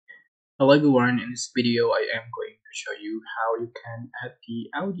Hello everyone, in this video I am going to show you how you can add the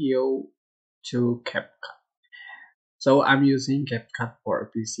audio to CapCut. So I'm using CapCut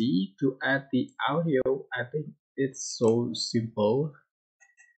for PC to add the audio. I think it's so simple.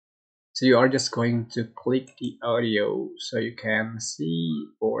 So you are just going to click the audio so you can see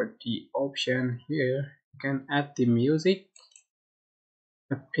for the option here. You can add the music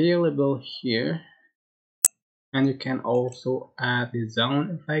available here, and you can also add the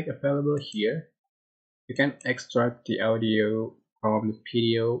sound effect available here. You can extract the audio from the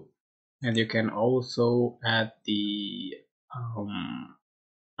video, and you can also add the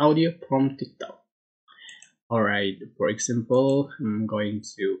audio from TikTok. Alright, for example, I'm going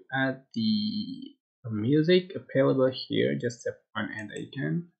to add the music available here. Just tap on add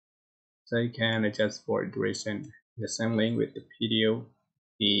icon, so you can adjust for duration the same link with the video,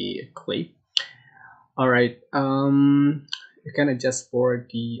 the clip. Alright, you can adjust for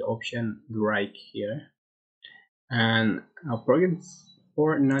the option right here. And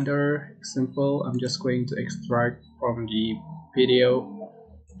for another example, I'm just going to extract from the video.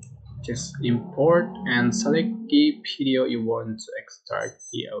 Just import and select the video you want to extract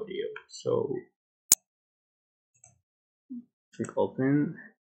the audio. So click open,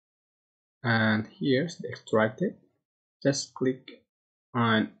 and here's the extracted. Just click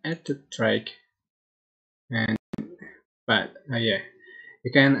on add to track, and yeah,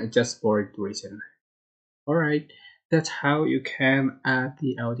 you can adjust for duration. Alright, that's how you can add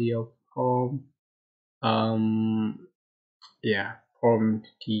the audio from yeah, from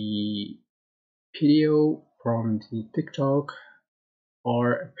the video from the TikTok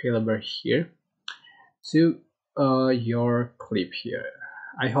or available here to your clip here.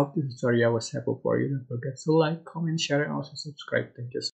 I hope this tutorial was helpful for you. Don't forget to like, comment, share, and also subscribe. Thank you.